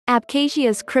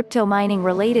Abkhazia's crypto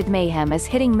mining-related mayhem is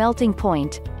hitting melting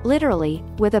point, literally,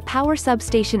 with a power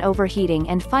substation overheating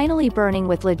and finally burning,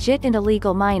 with legit and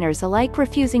illegal miners alike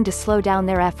refusing to slow down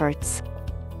their efforts.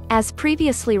 As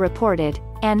previously reported,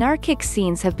 anarchic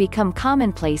scenes have become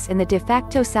commonplace in the de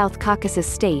facto South Caucasus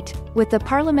state, with the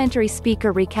parliamentary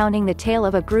speaker recounting the tale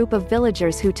of a group of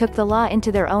villagers who took the law into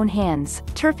their own hands,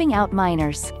 turfing out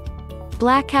miners.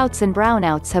 Blackouts and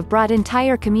brownouts have brought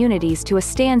entire communities to a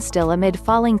standstill amid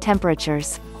falling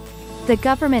temperatures. The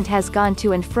government has gone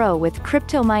to and fro with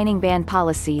crypto mining ban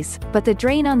policies, but the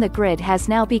drain on the grid has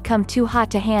now become too hot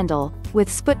to handle, with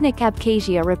Sputnik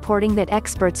Abkhazia reporting that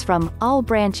experts from all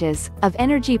branches of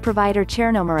energy provider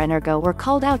Chernomorenergo were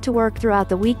called out to work throughout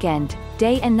the weekend,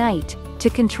 day and night, to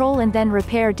control and then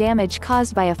repair damage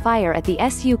caused by a fire at the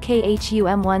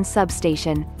Subkhum-1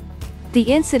 substation. The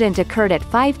incident occurred at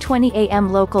 5:20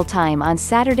 a.m. local time on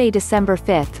Saturday, December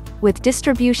 5th, with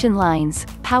distribution lines,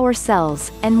 power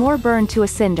cells, and more burned to a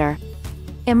cinder.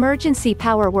 Emergency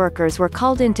power workers were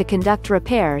called in to conduct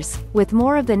repairs, with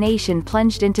more of the nation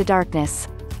plunged into darkness.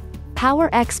 Power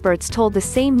experts told the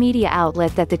same media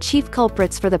outlet that the chief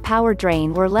culprits for the power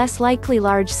drain were less likely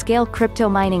large-scale crypto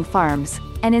mining farms,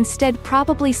 and instead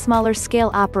probably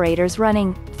smaller-scale operators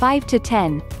running 5 to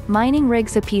 10 mining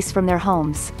rigs apiece from their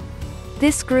homes.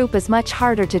 This group is much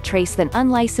harder to trace than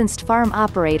unlicensed farm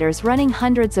operators running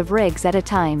hundreds of rigs at a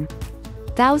time.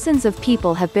 Thousands of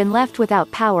people have been left without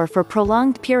power for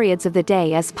prolonged periods of the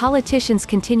day as politicians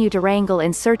continue to wrangle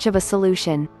in search of a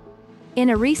solution. In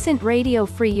a recent Radio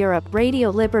Free Europe Radio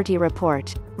Liberty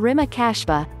report, Rima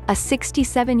Kashba, a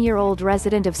 67-year-old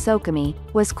resident of Sukhumi,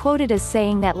 was quoted as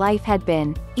saying that life had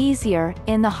been easier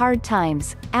in the hard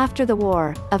times after the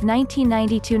war of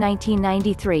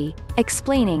 1990–1993,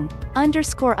 explaining,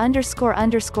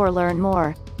 ____learn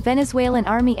more, Venezuelan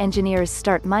army engineers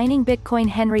start mining Bitcoin.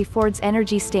 Henry Ford's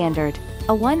Energy Standard,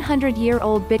 a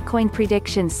 100-year-old Bitcoin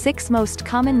prediction. 6 most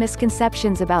common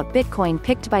misconceptions about Bitcoin,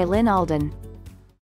 picked by Lynn Alden.